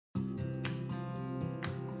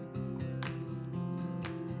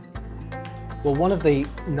Well, one of the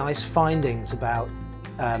nice findings about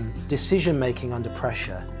decision making under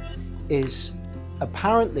pressure is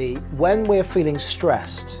apparently when we're feeling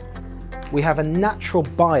stressed, we have a natural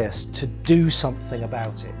bias to do something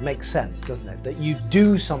about it. Makes sense, doesn't it? That you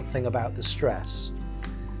do something about the stress.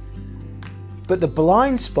 But the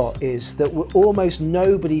blind spot is that almost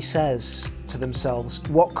nobody says to themselves,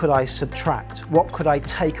 what could I subtract? What could I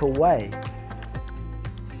take away?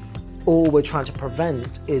 All we're trying to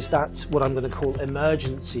prevent is that what I'm going to call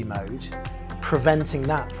emergency mode, preventing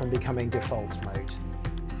that from becoming default mode.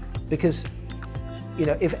 Because, you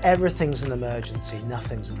know, if everything's an emergency,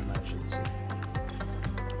 nothing's an emergency.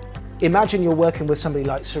 Imagine you're working with somebody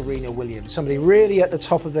like Serena Williams, somebody really at the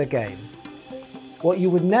top of their game. What you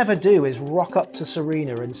would never do is rock up to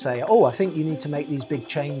Serena and say, oh, I think you need to make these big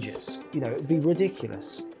changes. You know, it would be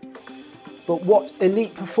ridiculous. But what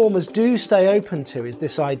elite performers do stay open to is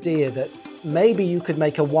this idea that maybe you could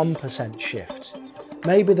make a 1% shift.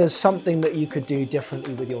 Maybe there's something that you could do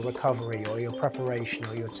differently with your recovery or your preparation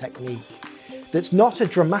or your technique that's not a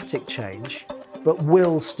dramatic change, but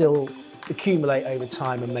will still accumulate over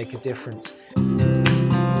time and make a difference.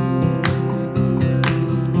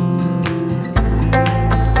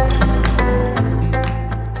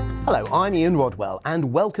 Hello, I'm Ian Rodwell,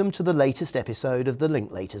 and welcome to the latest episode of the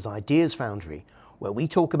Linklaters Ideas Foundry, where we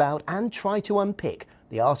talk about and try to unpick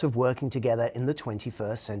the art of working together in the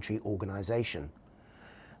 21st century organisation.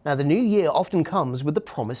 Now, the new year often comes with the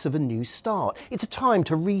promise of a new start. It's a time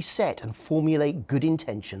to reset and formulate good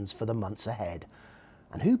intentions for the months ahead.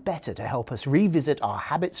 And who better to help us revisit our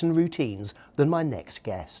habits and routines than my next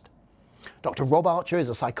guest? Dr. Rob Archer is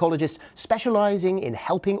a psychologist specialising in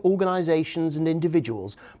helping organisations and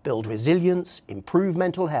individuals build resilience, improve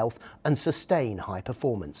mental health and sustain high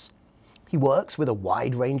performance. He works with a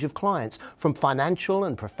wide range of clients, from financial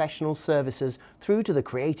and professional services through to the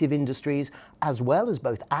creative industries, as well as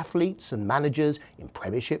both athletes and managers in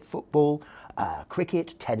Premiership football,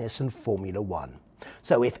 cricket, tennis and Formula One.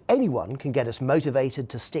 So if anyone can get us motivated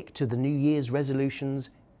to stick to the New Year's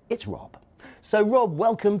resolutions, it's Rob. So Rob,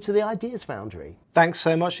 welcome to the Ideas Foundry. Thanks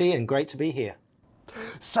so much, Ian. Great to be here.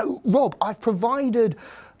 So Rob, I've provided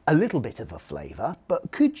a little bit of a flavour,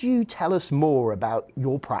 but could you tell us more about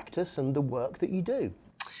your practice and the work that you do?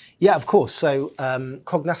 Yeah, of course. So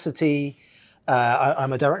Cognacity,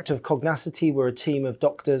 I'm a director of Cognacity. We're a team of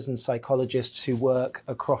doctors and psychologists who work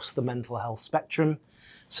across the mental health spectrum.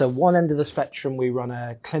 So one end of the spectrum, we run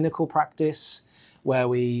a clinical practice where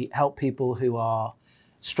we help people who are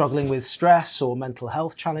struggling with stress or mental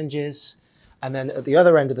health challenges. And then at the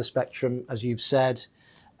other end of the spectrum, as you've said,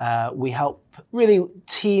 we help really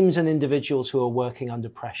teams and individuals who are working under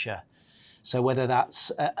pressure. So whether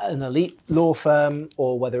that's an elite law firm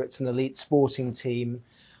or whether it's an elite sporting team,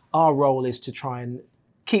 our role is to try and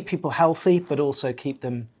keep people healthy, but also keep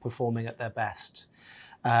them performing at their best.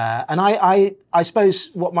 And I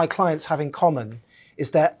suppose what my clients have in common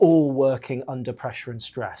is they're all working under pressure and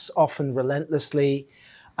stress, often relentlessly.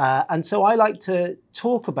 And so I like to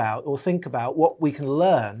talk about or think about what we can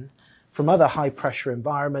learn from other high pressure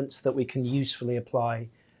environments that we can usefully apply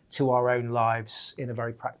to our own lives in a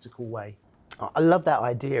very practical way. I love that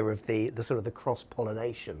idea of the sort of the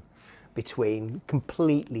cross-pollination between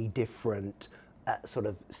completely different sort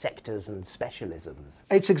of sectors and specialisms.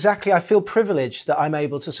 It's exactly, I feel privileged that I'm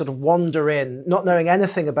able to sort of wander in, not knowing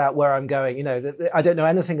anything about where I'm going. You know, I don't know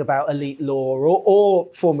anything about elite law or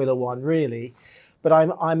Formula One really, but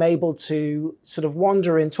I'm able to sort of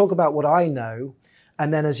wander in, talk about what I know,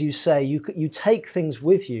 and then, as you say, you take things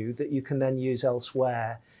with you that you can then use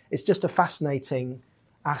elsewhere. It's just a fascinating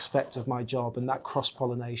aspect of my job, and that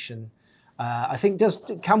cross-pollination, I think,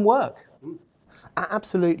 can work.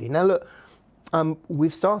 Absolutely. Now, look,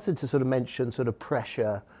 we've started to sort of mention sort of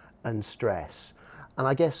pressure and stress, and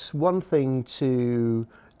I guess one thing to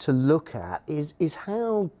look at is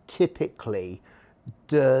how typically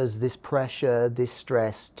does this pressure, this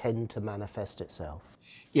stress tend to manifest itself?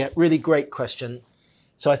 Yeah, really great question.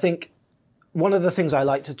 So I think one of the things I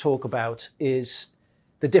like to talk about is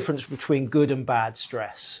the difference between good and bad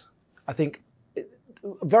stress. I think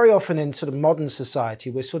very often in sort of modern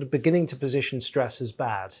society, we're sort of beginning to position stress as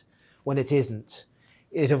bad when it isn't.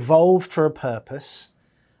 It evolved for a purpose.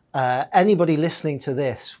 Anybody listening to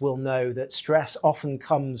this will know that stress often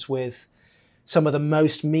comes with some of the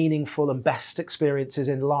most meaningful and best experiences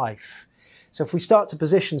in life. So if we start to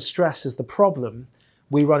position stress as the problem,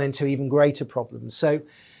 we run into even greater problems. So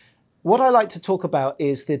what I like to talk about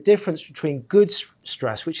is the difference between good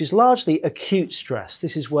stress, which is largely acute stress.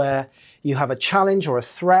 This is where you have a challenge or a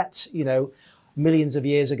threat. You know, millions of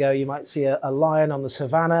years ago, you might see a lion on the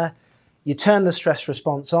savannah. You turn the stress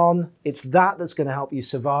response on. It's that's going to help you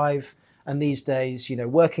survive. And these days,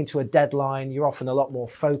 working to a deadline, you're often a lot more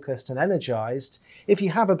focused and energized if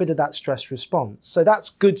you have a bit of that stress response. So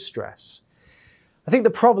that's good stress. I think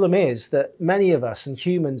the problem is that many of us, and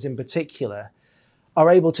humans in particular,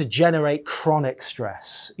 are able to generate chronic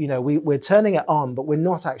stress. We're turning it on, but we're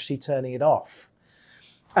not actually turning it off.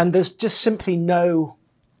 And there's just simply no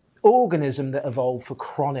organism that evolved for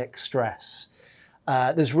chronic stress.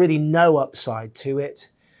 There's really no upside to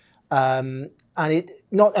it. And it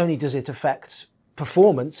not only does it affect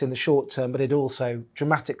performance in the short term, but it also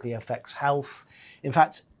dramatically affects health. In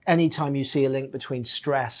fact, anytime you see a link between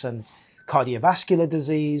stress and cardiovascular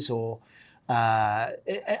disease or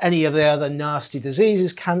any of the other nasty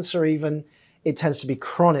diseases, cancer even, it tends to be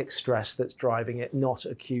chronic stress that's driving it, not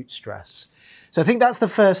acute stress. So I think that's the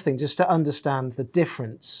first thing, just to understand the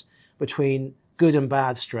difference between good and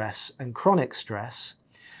bad stress and chronic stress.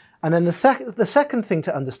 And then the second thing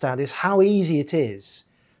to understand is how easy it is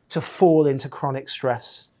to fall into chronic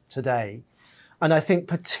stress today. And I think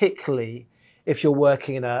particularly if you're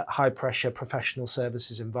working in a high pressure professional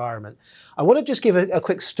services environment. I want to just give a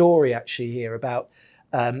quick story actually here about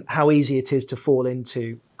how easy it is to fall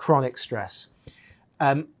into chronic stress.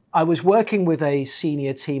 I was working with a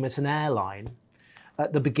senior team at an airline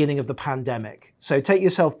at the beginning of the pandemic. So take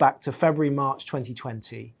yourself back to February, March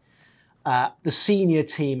 2020. The senior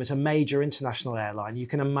team at a major international airline, you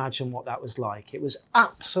can imagine what that was like. It was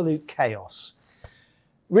absolute chaos.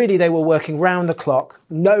 Really, they were working round the clock,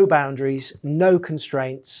 no boundaries, no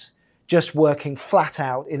constraints, just working flat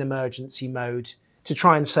out in emergency mode to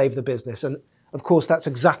try and save the business. And of course, that's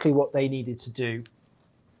exactly what they needed to do.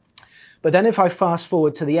 But then if I fast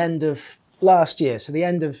forward to the end of last year, so the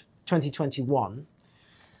end of 2021,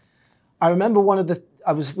 I remember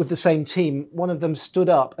I was with the same team, one of them stood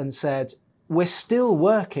up and said, "We're still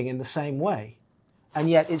working in the same way, and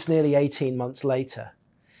yet it's nearly 18 months later."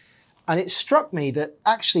 And it struck me that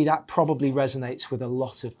actually that probably resonates with a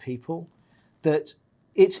lot of people, that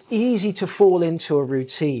it's easy to fall into a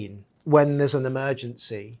routine when there's an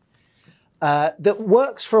emergency that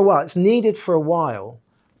works for a while, it's needed for a while,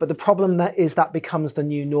 but the problem is that becomes the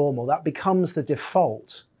new normal, that becomes the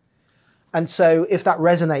default. And so if that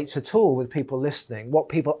resonates at all with people listening, what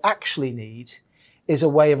people actually need is a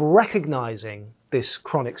way of recognizing this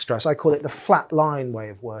chronic stress. I call it the flat line way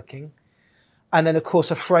of working. And then, of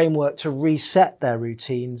course, a framework to reset their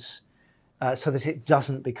routines so that it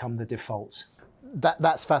doesn't become the default.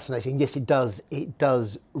 That's fascinating. Yes, it does. It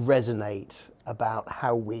does resonate about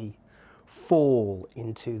how we fall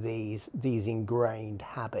into these ingrained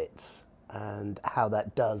habits and how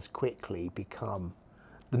that does quickly become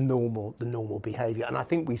the normal behaviour. And I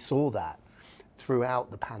think we saw that throughout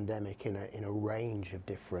the pandemic in a range of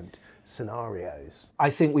different scenarios. I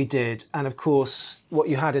think we did. And of course, what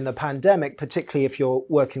you had in the pandemic, particularly if you're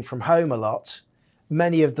working from home a lot,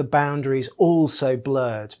 many of the boundaries also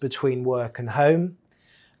blurred between work and home.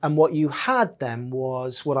 And what you had then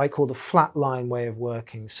was what I call the flat line way of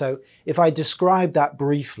working. So if I describe that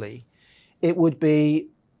briefly, it would be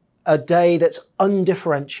a day that's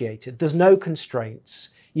undifferentiated. There's no constraints.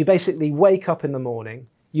 You basically wake up in the morning,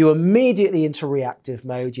 you're immediately into reactive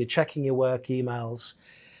mode, you're checking your work emails,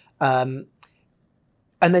 and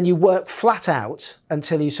then you work flat out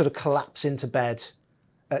until you sort of collapse into bed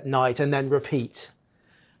at night and then repeat.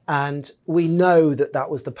 And we know that that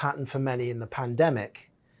was the pattern for many in the pandemic.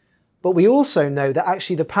 But we also know that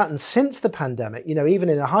actually the pattern since the pandemic, even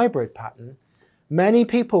in a hybrid pattern, many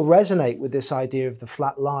people resonate with this idea of the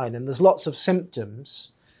flat line, and there's lots of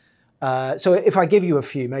symptoms. So if I give you a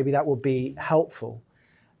few, maybe that will be helpful.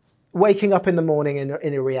 Waking up in the morning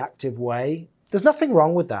in a reactive way, there's nothing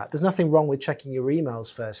wrong with that. There's nothing wrong with checking your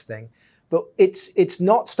emails first thing, but it's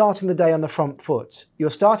not starting the day on the front foot. You're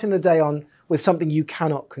starting the day with something you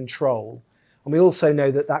cannot control. And we also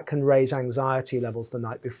know that that can raise anxiety levels the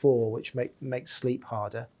night before, which makes sleep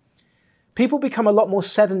harder. People become a lot more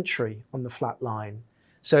sedentary on the flat line.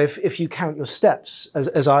 So if you count your steps,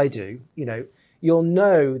 as I do, you'll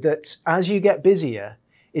know that as you get busier,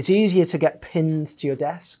 it's easier to get pinned to your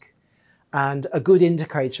desk. And a good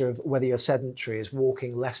indicator of whether you're sedentary is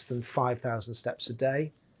walking less than 5,000 steps a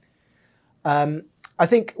day. I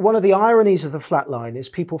think one of the ironies of the flat line is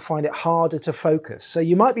people find it harder to focus. So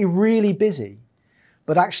you might be really busy,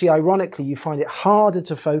 but actually, ironically, you find it harder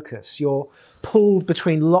to focus. You're pulled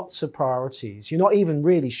between lots of priorities. You're not even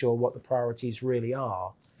really sure what the priorities really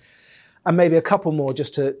are. And maybe a couple more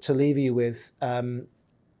just to leave you with.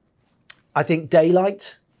 I think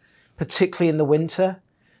daylight, particularly in the winter.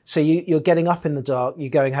 So you're getting up in the dark, you're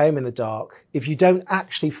going home in the dark. If you don't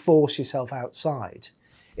actually force yourself outside,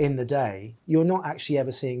 in the day, you're not actually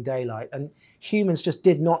ever seeing daylight. And humans just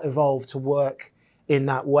did not evolve to work in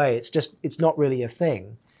that way. It's not really a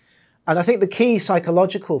thing. And I think the key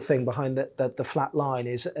psychological thing behind the flat line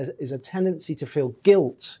is a tendency to feel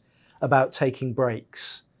guilt about taking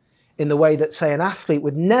breaks, in the way that, say, an athlete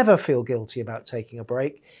would never feel guilty about taking a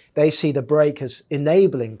break. They see the break as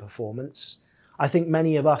enabling performance. I think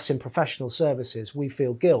many of us in professional services, we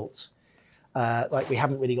feel guilt, like we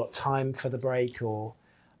haven't really got time for the break, or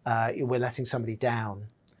we're letting somebody down.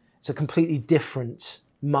 It's a completely different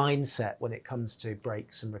mindset when it comes to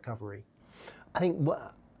breaks and recovery. I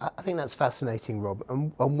think that's fascinating, Rob.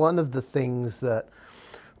 And one of the things that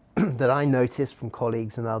that I noticed from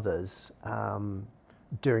colleagues and others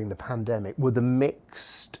during the pandemic were the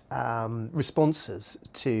mixed responses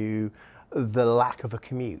to the lack of a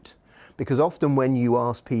commute. Because often when you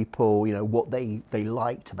ask people, what they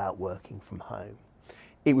liked about working from home,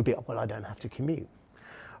 it would be, well, I don't have to commute.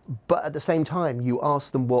 But at the same time, you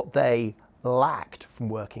ask them what they lacked from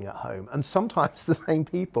working at home, and sometimes the same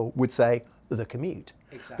people would say the commute.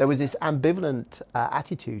 Exactly. There was this ambivalent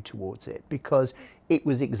attitude towards it, because it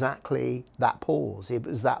was exactly that pause. It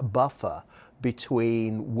was that buffer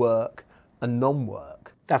between work and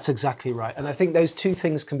non-work. That's exactly right. And I think those two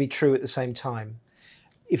things can be true at the same time.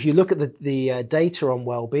 If you look at the data on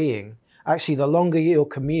well-being, actually the longer your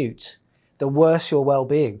commute, the worse your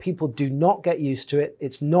well-being. People do not get used to it.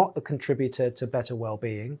 It's not a contributor to better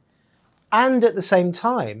well-being. And at the same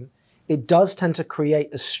time, it does tend to create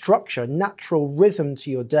a structure, a natural rhythm to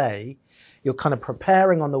your day. You're kind of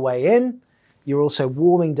preparing on the way in. You're also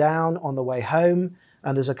warming down on the way home.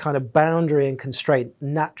 And there's a kind of boundary and constraint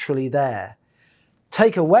naturally there.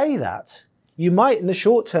 Take away that, you might in the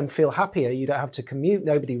short term feel happier. You don't have to commute.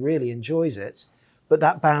 Nobody really enjoys it. But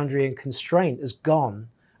that boundary and constraint is gone.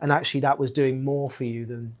 And actually that was doing more for you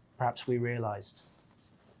than perhaps we realized.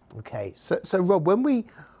 Okay, so Rob, when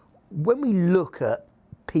we look at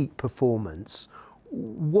peak performance,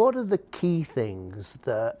 what are the key things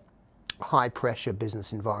that high pressure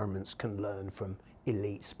business environments can learn from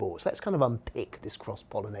elite sports? Let's kind of unpick this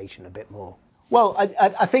cross-pollination a bit more. Well,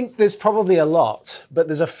 I think there's probably a lot, but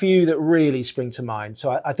there's a few that really spring to mind.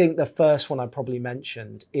 So I think the first one I probably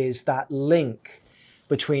mentioned is that link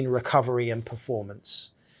between recovery and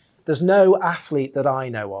performance. There's no athlete that I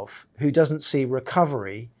know of who doesn't see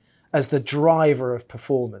recovery as the driver of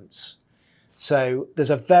performance. So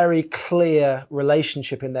there's a very clear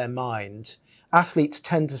relationship in their mind. Athletes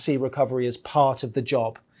tend to see recovery as part of the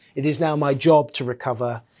job. It is now my job to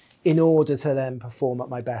recover in order to then perform at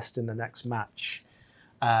my best in the next match.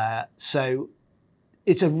 So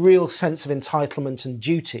it's a real sense of entitlement and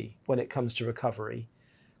duty when it comes to recovery.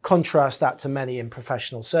 Contrast that to many in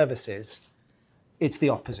professional services, it's the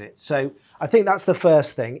opposite. So I think that's the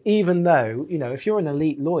first thing. Even though, if you're an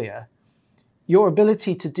elite lawyer, your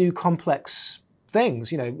ability to do complex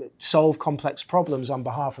things, solve complex problems on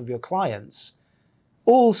behalf of your clients,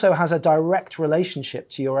 also has a direct relationship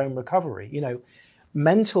to your own recovery.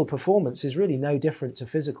 Mental performance is really no different to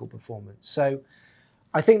physical performance. So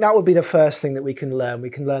I think that would be the first thing that we can learn. We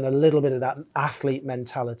can learn a little bit of that athlete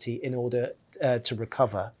mentality in order to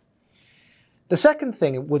recover. The second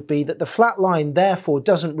thing would be that the flat line, therefore,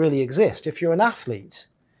 doesn't really exist. If you're an athlete,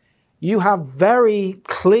 you have very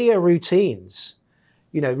clear routines.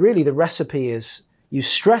 Really the recipe is you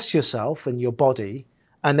stress yourself and your body,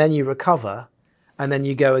 and then you recover, and then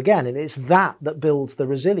you go again. And it's that builds the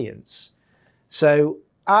resilience. So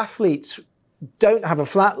athletes don't have a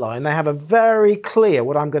flat line. They have a very clear,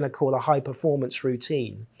 what I'm going to call a high performance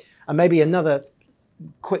routine. And maybe another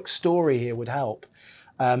quick story here would help.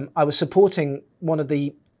 I was supporting one of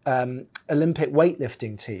the Olympic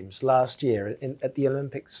weightlifting teams last year at the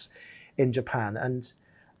Olympics in Japan.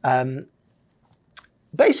 And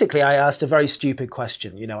basically I asked a very stupid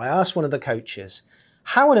question. I asked one of the coaches,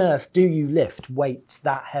 how on earth do you lift weights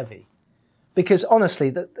that heavy? Because honestly,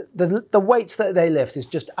 the weights that they lift is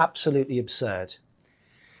just absolutely absurd.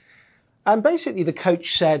 And basically the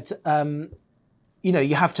coach said,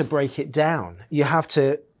 you have to break it down. You have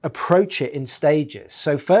to approach it in stages.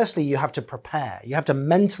 So firstly, you have to prepare. You have to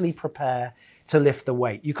mentally prepare to lift the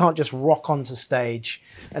weight. You can't just rock onto stage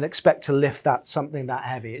and expect to lift something that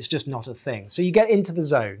heavy. It's just not a thing. So you get into the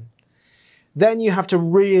zone. Then you have to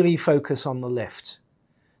really focus on the lift.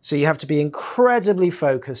 So you have to be incredibly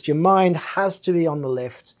focused. Your mind has to be on the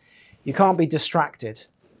lift. You can't be distracted.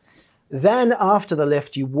 Then after the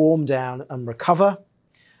lift, you warm down and recover.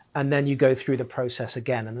 And then you go through the process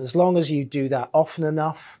again. And as long as you do that often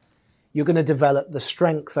enough, you're going to develop the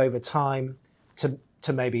strength over time to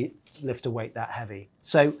maybe lift a weight that heavy.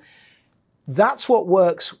 So That's what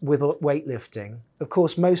works with weightlifting. Of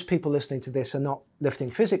course, most people listening to this are not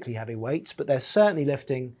lifting physically heavy weights, but they're certainly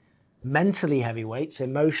lifting mentally heavy weights,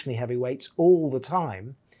 emotionally heavy weights all the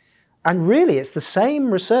time. And really, it's the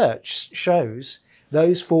same research shows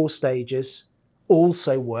those 4 stages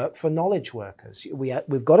also work for knowledge workers.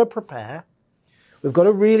 We've got to prepare. We've got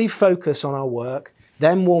to really focus on our work,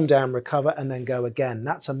 then warm down, recover, and then go again.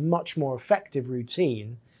 That's a much more effective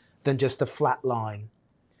routine than just a flat line.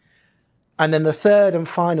 And then the third and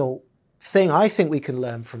final thing I think we can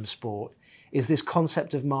learn from sport is this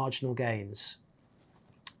concept of marginal gains.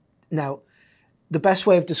 Now, the best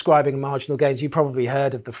way of describing marginal gains, you probably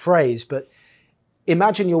heard of the phrase, but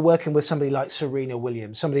imagine you're working with somebody like Serena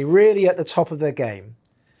Williams, somebody really at the top of their game.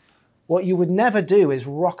 What you would never do is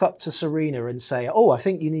rock up to Serena and say, oh, I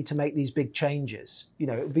think you need to make these big changes. It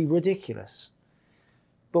would be ridiculous.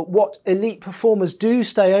 But what elite performers do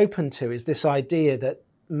stay open to is this idea that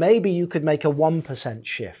maybe you could make a 1%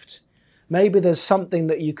 shift. Maybe there's something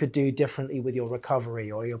that you could do differently with your recovery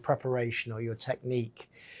or your preparation or your technique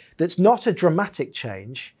that's not a dramatic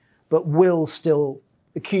change, but will still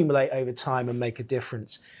accumulate over time and make a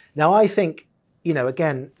difference. Now, I think,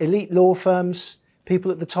 again, elite law firms, people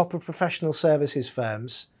at the top of professional services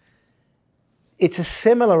firms, it's a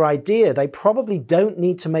similar idea. They probably don't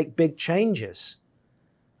need to make big changes.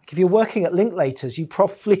 If you're working at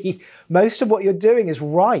Linklaters, most of what you're doing is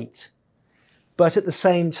right. But at the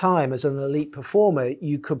same time, as an elite performer,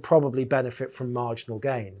 you could probably benefit from marginal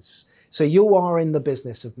gains. So you are in the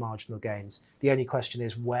business of marginal gains. The only question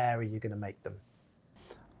is, where are you going to make them?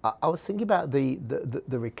 I was thinking about the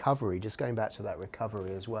recovery, just going back to that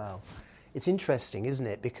recovery as well. It's interesting, isn't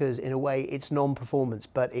it? Because in a way, it's non-performance,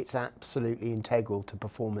 but it's absolutely integral to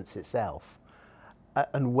performance itself.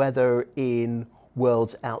 And whether in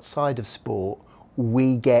worlds outside of sport,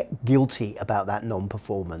 we get guilty about that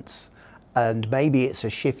non-performance. And maybe it's a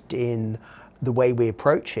shift in the way we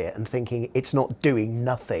approach it and thinking it's not doing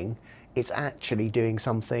nothing, it's actually doing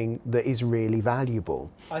something that is really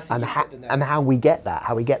valuable. And how we get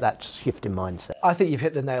that shift in mindset. I think you've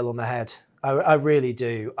hit the nail on the head. I really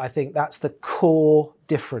do. I think that's the core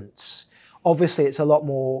difference. Obviously, it's a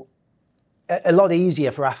lot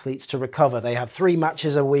easier for athletes to recover. They have 3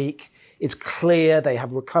 matches a week. It's clear they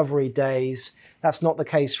have recovery days. That's not the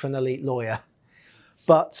case for an elite lawyer.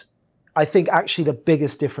 But I think actually the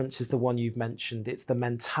biggest difference is the one you've mentioned. It's the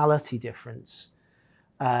mentality difference.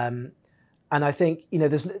 And I think,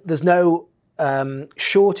 there's no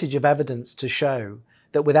shortage of evidence to show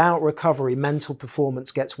that without recovery, mental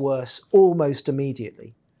performance gets worse almost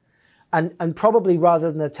immediately. And probably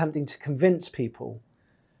rather than attempting to convince people,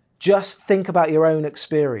 just think about your own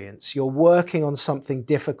experience. You're working on something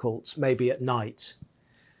difficult, maybe at night,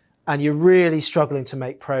 and you're really struggling to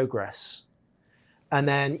make progress. And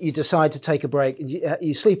then you decide to take a break, and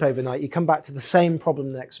you sleep overnight, you come back to the same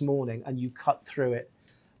problem the next morning, and you cut through it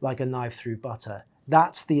like a knife through butter.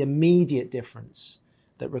 That's the immediate difference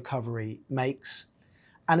that recovery makes.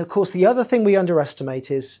 And of course, the other thing we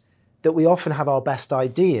underestimate is that we often have our best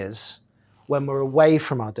ideas when we're away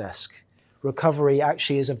from our desk. Recovery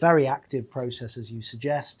actually is a very active process, as you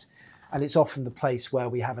suggest, and it's often the place where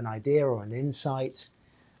we have an idea or an insight.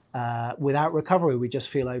 Without recovery, we just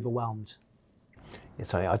feel overwhelmed.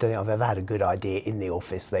 It's funny, I don't think I've ever had a good idea in the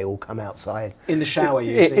office. They all come outside. In the shower,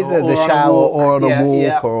 usually. Or on a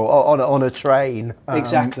walk, or on a train.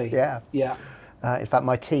 Exactly. Yeah. In fact,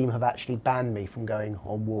 my team have actually banned me from going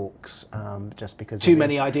on walks just because too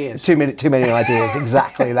many ideas. Too many ideas.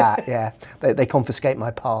 Exactly that. Yeah, they confiscate my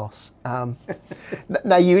pass.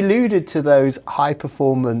 Now, you alluded to those high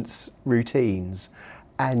performance routines,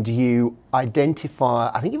 and you identify.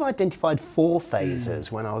 I think you've identified 4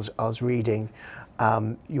 phases when I was reading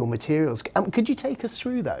your materials. Could you take us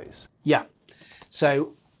through those? Yeah.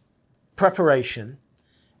 So, preparation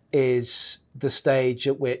is the stage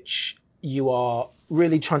at which you are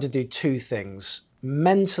really trying to do 2 things.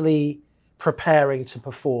 Mentally preparing to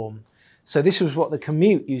perform. So this was what the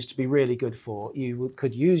commute used to be really good for. You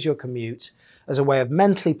could use your commute as a way of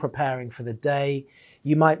mentally preparing for the day.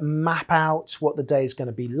 You might map out what the day is going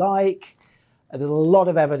to be like. There's a lot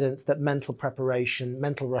of evidence that mental preparation,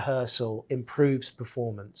 mental rehearsal improves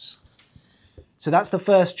performance. So that's the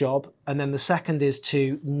first job. And then the second is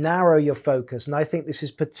to narrow your focus. And I think this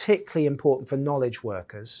is particularly important for knowledge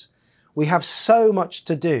workers. We have so much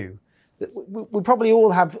to do. We probably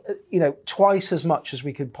all have, twice as much as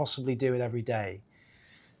we could possibly do it every day.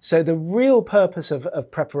 So the real purpose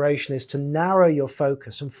of preparation is to narrow your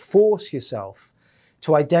focus and force yourself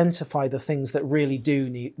to identify the things that really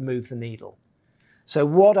do move the needle. So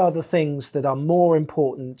what are the things that are more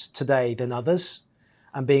important today than others?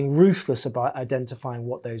 and being ruthless about identifying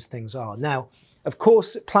what those things are. Now, of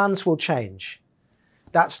course, plans will change.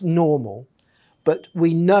 That's normal. But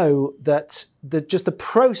we know that just the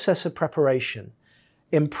process of preparation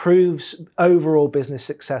improves overall business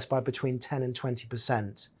success by between 10 and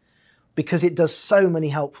 20%, because it does so many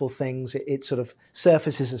helpful things. It sort of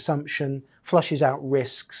surfaces assumption, flushes out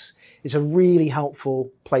risks. It's a really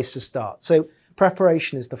helpful place to start. So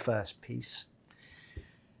preparation is the first piece.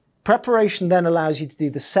 Preparation then allows you to do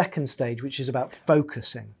the second stage, which is about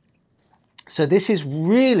focusing. So this is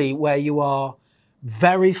really where you are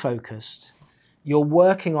very focused. You're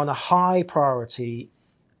working on a high priority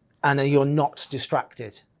and you're not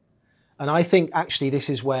distracted. And I think actually this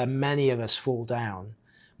is where many of us fall down.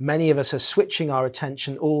 Many of us are switching our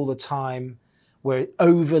attention all the time. We're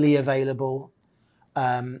overly available.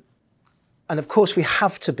 And of course we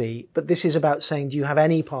have to be, but this is about saying, do you have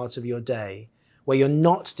any part of your day where you're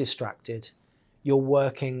not distracted? You're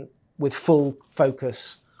working with full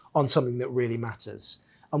focus on something that really matters.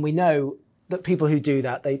 And we know that people who do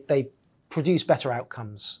that, they produce better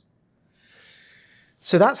outcomes.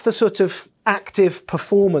 So that's the sort of active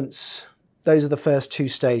performance. Those are the first two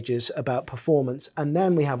stages about performance. And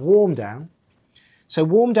then we have warm down. So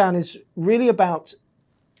warm down is really about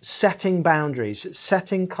setting boundaries,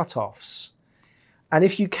 setting cutoffs. And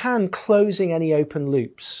if you can, closing any open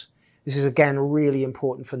loops. This is again really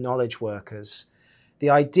important for knowledge workers. The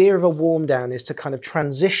idea of a warm down is to kind of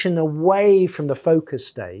transition away from the focus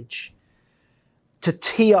stage to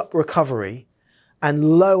tee up recovery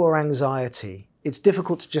and lower anxiety. It's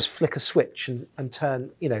difficult to just flick a switch and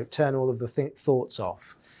turn all of the thoughts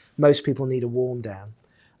off. Most people need a warm down.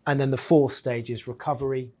 And then the fourth stage is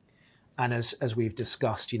recovery. And as we've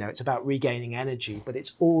discussed, it's about regaining energy, but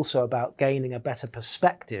it's also about gaining a better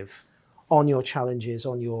perspective on your challenges,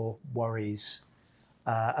 on your worries,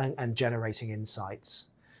 and generating insights.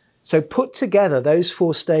 So put together, those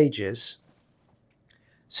four stages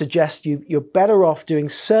suggest you're better off doing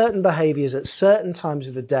certain behaviors at certain times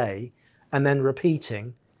of the day and then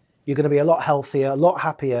repeating. You're going to be a lot healthier, a lot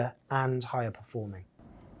happier, and higher performing.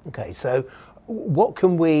 Okay, so what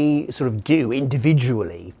can we sort of do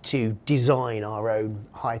individually to design our own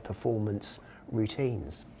high performance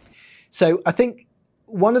routines? So I think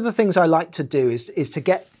one of the things I like to do is to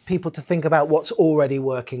get people to think about what's already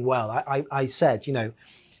working well. I said,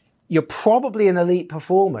 you're probably an elite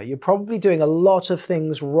performer. You're probably doing a lot of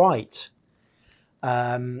things right.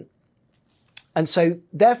 And so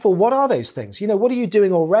therefore, what are those things? What are you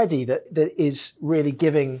doing already that is really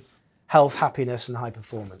giving health, happiness, and high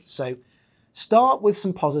performance? So start with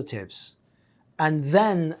some positives and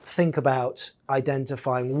then think about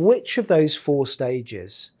identifying which of those four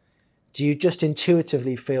stages do you just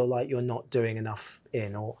intuitively feel like you're not doing enough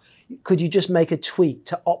in, or could you just make a tweak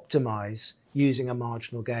to optimize using a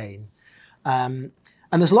marginal gain? And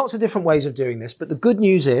there's lots of different ways of doing this, but the good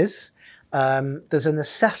news is there's an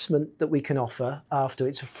assessment that we can offer after.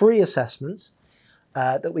 It's a free assessment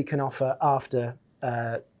that we can offer after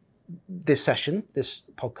this session, this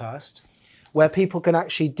podcast, where people can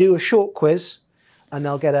actually do a short quiz and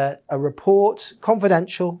they'll get a report,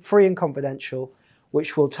 confidential, free and confidential,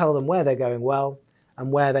 which will tell them where they're going well and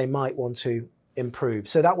where they might want to improve.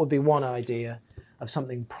 So that would be one idea of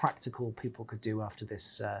something practical people could do after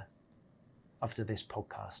this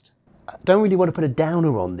podcast. I don't really want to put a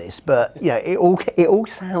downer on this, but it all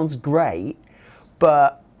sounds great,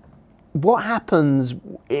 but what happens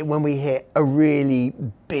when we hit a really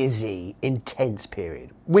busy, intense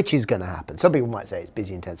period, which is going to happen? Some people might say it's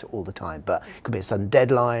busy, intense all the time, but it could be a sudden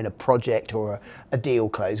deadline, a project, or a deal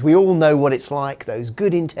close. We all know what it's like. Those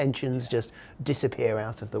good intentions just disappear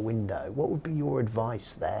out of the window. What would be your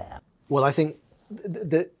advice there? Well, I think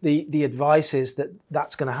the advice is that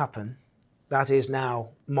that's going to happen. That is now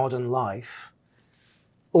modern life.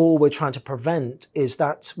 All we're trying to prevent is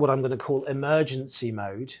that what I'm going to call emergency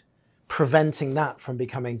mode, preventing that from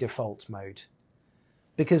becoming default mode.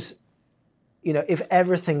 Because, if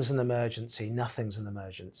everything's an emergency, nothing's an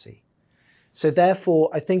emergency. So therefore,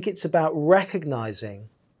 I think it's about recognizing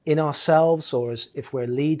in ourselves, or as if we're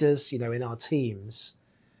leaders, in our teams,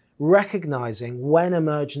 recognizing when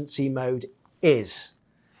emergency mode is.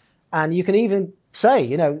 And you can even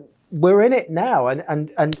say, we're in it now,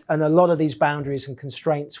 and a lot of these boundaries and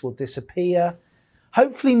constraints will disappear.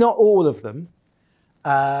 Hopefully not all of them,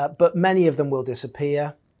 but many of them will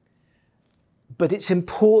disappear. But it's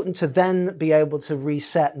important to then be able to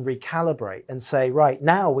reset and recalibrate and say, right,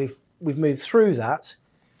 now we've moved through that.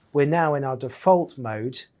 We're now in our default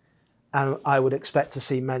mode, and I would expect to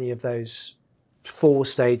see many of those four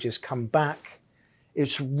stages come back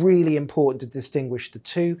It's really important to distinguish the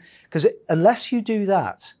two, because unless you do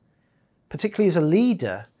that, particularly as a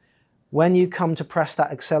leader, when you come to press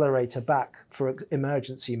that accelerator back for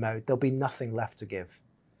emergency mode, there'll be nothing left to give.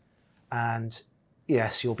 And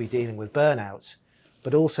yes, you'll be dealing with burnout,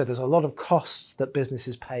 but also there's a lot of costs that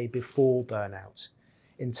businesses pay before burnout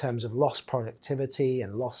in terms of lost productivity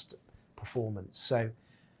and lost performance. So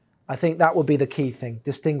I think that would be the key thing,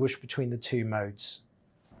 distinguish between the two modes.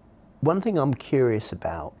 One thing I'm curious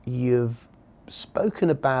about, you've spoken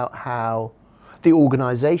about how the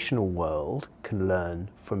organisational world can learn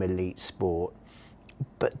from elite sport,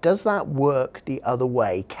 but does that work the other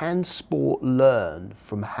way? Can sport learn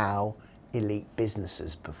from how elite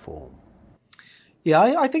businesses perform? Yeah,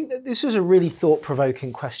 I think that this is a really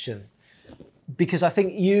thought-provoking question, because I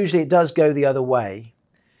think usually it does go the other way.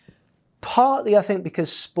 Partly, I think,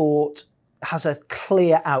 because sport has a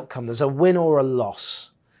clear outcome. There's a win or a loss.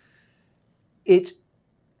 It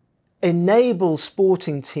enables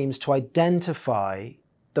sporting teams to identify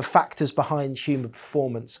the factors behind human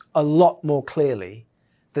performance a lot more clearly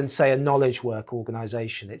than, say, a knowledge work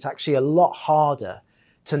organisation. It's actually a lot harder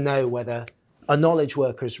to know whether a knowledge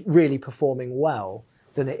worker is really performing well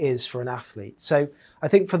than it is for an athlete. So I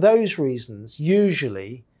think for those reasons,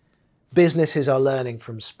 usually businesses are learning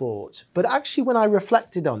from sport. But actually, when I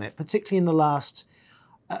reflected on it, particularly in the last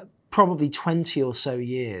probably 20 or so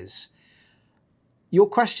years, your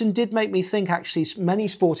question did make me think actually many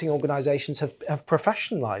sporting organisations have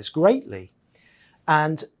professionalised greatly.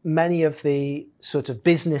 And many of the sort of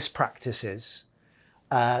business practices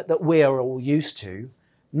that we are all used to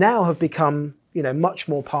now have become, much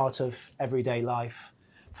more part of everyday life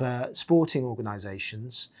for sporting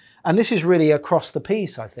organisations. And this is really across the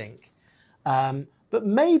piece, I think. But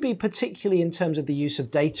maybe particularly in terms of the use of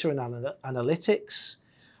data and analytics.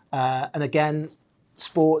 And again,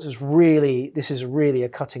 this is really a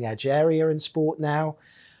cutting edge area in sport now.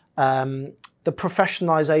 The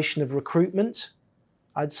professionalisation of recruitment,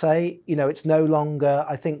 I'd say, it's no longer,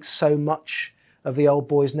 I think, so much of the old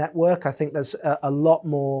boys network. I think there's a lot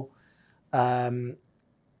more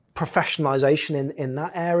professionalisation in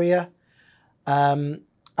that area. And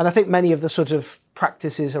I think many of the sort of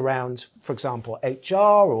practices around, for example, HR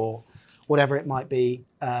or whatever it might be,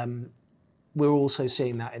 we're also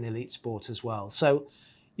seeing that in elite sport as well. So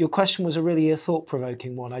your question was a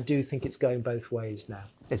thought-provoking one. I do think it's going both ways now.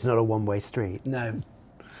 It's not a one-way street. No.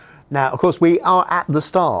 Now, of course, we are at the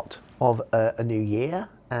start of a new year,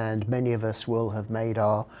 and many of us will have made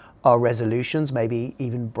our resolutions, maybe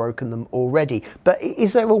even broken them already. But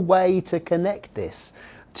is there a way to connect this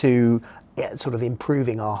to sort of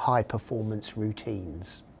improving our high-performance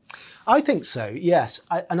routines? I think so, yes.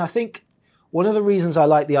 And I think one of the reasons I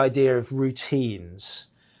like the idea of routines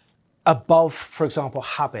above, for example,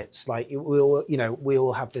 habits, like we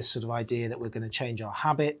all have this sort of idea that we're going to change our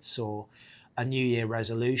habits or a New Year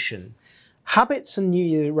resolution. Habits and New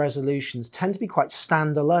Year resolutions tend to be quite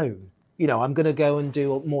standalone. I'm going to go and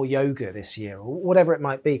do more yoga this year or whatever it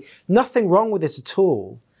might be. Nothing wrong with it at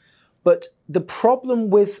all. But the problem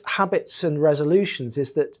with habits and resolutions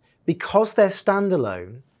is that because they're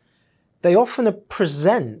standalone, they often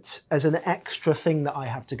present as an extra thing that I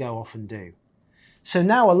have to go off and do. So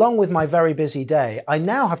now, along with my very busy day, I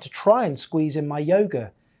now have to try and squeeze in my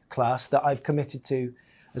yoga class that I've committed to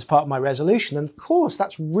as part of my resolution. And of course,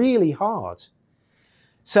 that's really hard.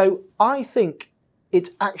 So I think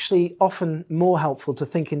it's actually often more helpful to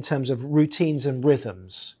think in terms of routines and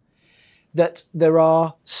rhythms, that there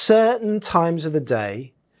are certain times of the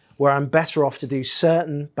day where I'm better off to do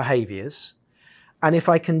certain behaviours. And if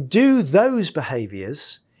I can do those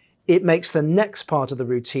behaviours, it makes the next part of the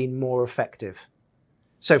routine more effective.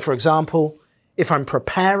 So for example, if I'm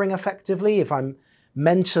preparing effectively, if I'm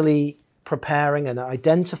mentally preparing and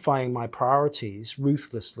identifying my priorities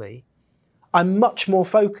ruthlessly, I'm much more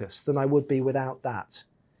focused than I would be without that.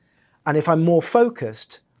 And if I'm more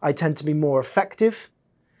focused, I tend to be more effective.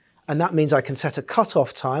 And that means I can set a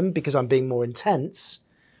cut-off time because I'm being more intense.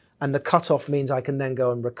 And the cut-off means I can then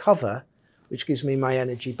go and recover, which gives me my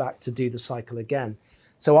energy back to do the cycle again.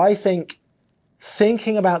 So I think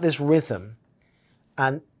thinking about this rhythm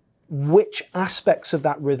and which aspects of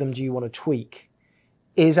that rhythm do you want to tweak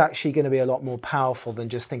is actually going to be a lot more powerful than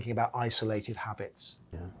just thinking about isolated habits.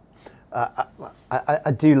 Yeah.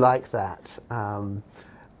 I do like that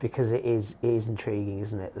because it is intriguing,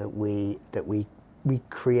 isn't it, that we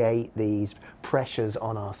create these pressures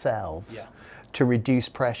on ourselves to reduce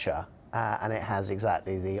pressure, and it has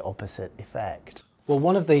exactly the opposite effect. Well,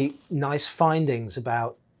 one of the nice findings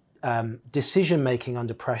about decision making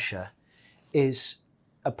under pressure is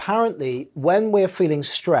apparently when we're feeling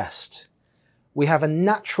stressed, we have a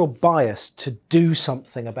natural bias to do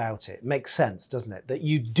something about it. Makes sense, doesn't it? That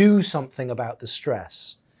you do something about the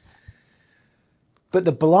stress. But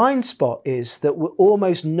the blind spot is that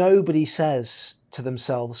almost nobody says to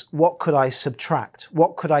themselves, what could I subtract?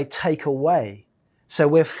 What could I take away? So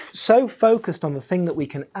we're so focused on the thing that we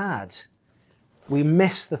can add, we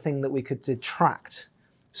miss the thing that we could subtract.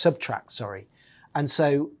 And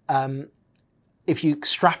so if you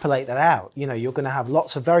extrapolate that out, you're going to have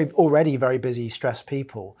lots of already very busy, stressed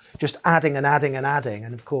people just adding and adding and adding.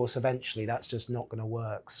 And of course, eventually that's just not going to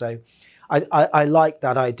work. So I like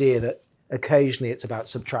that idea that occasionally it's about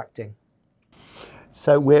subtracting.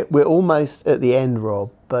 So we're almost at the end,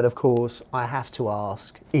 Rob, but of course I have to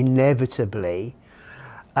ask, inevitably,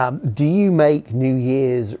 do you make New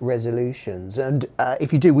Year's resolutions? And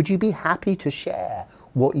if you do, would you be happy to share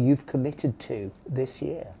what you've committed to this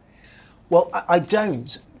year? Well, I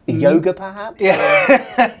don't. Yoga, perhaps?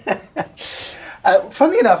 Yeah.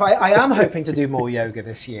 Funnily enough, I am hoping to do more yoga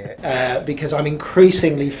this year because I'm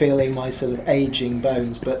increasingly feeling my sort of aging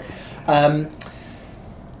bones. But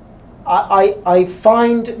I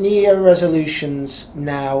find New Year resolutions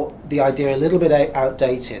now, the idea a little bit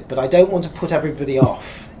outdated, but I don't want to put everybody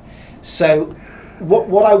off. So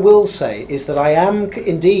what I will say is that I am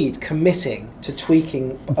indeed committing to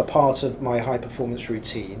tweaking a part of my high performance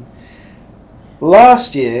routine.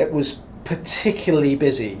 Last year was particularly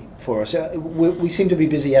busy for us. We seem to be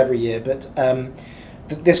busy every year, but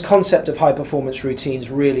this concept of high performance routines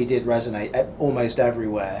really did resonate almost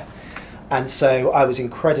everywhere. And so I was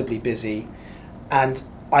incredibly busy, and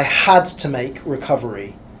I had to make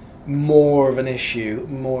recovery more of an issue,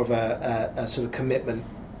 more of a sort of commitment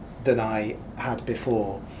than I had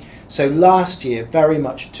before. So last year, very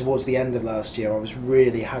much towards the end of last year, I was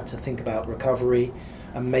really had to think about recovery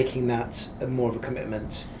and making that more of a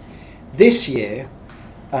commitment. This year,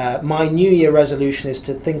 my New Year resolution is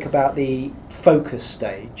to think about the focus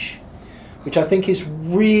stage, which I think is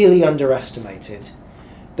really underestimated.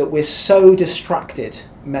 That we're so distracted,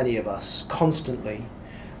 many of us, constantly,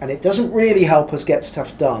 and it doesn't really help us get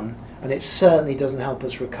stuff done, and it certainly doesn't help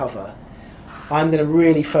us recover. I'm going to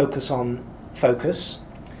really focus on focus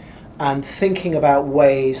and thinking about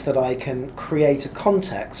ways that I can create a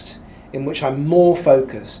context in which I'm more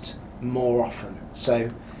focused more often. So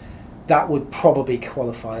that would probably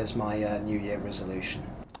qualify as my New Year resolution.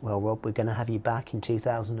 Well, Rob, we're going to have you back in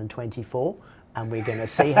 2024. And we're going to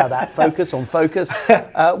see how that focus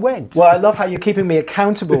went. Well, I love how you're keeping me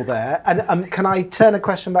accountable there. And can I turn a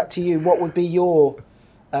question back to you? What would be your,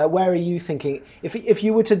 where are you thinking? If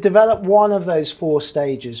you were to develop one of those 4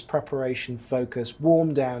 stages, preparation, focus,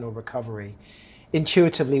 warm down or recovery,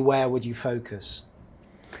 intuitively, where would you focus?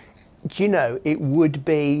 Do you know, it would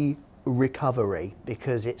be recovery,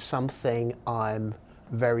 because it's something I'm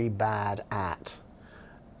very bad at.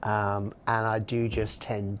 And I do just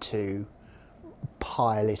tend to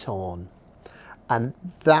pile it on, and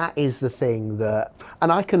that is the thing that,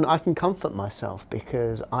 and I can comfort myself,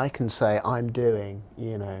 because I can say I'm doing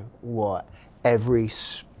what every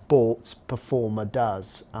sports performer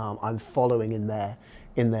does. I'm following in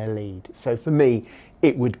their lead. So for me,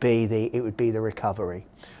 it would be the recovery.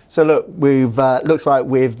 So look, looks like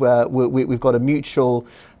we've got a mutual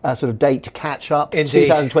sort of date to catch up. Indeed.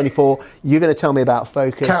 2024. You're going to tell me about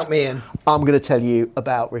focus. Count me in. I'm going to tell you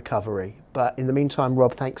about recovery. But in the meantime,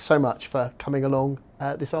 Rob, thanks so much for coming along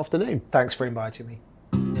this afternoon. Thanks for inviting me.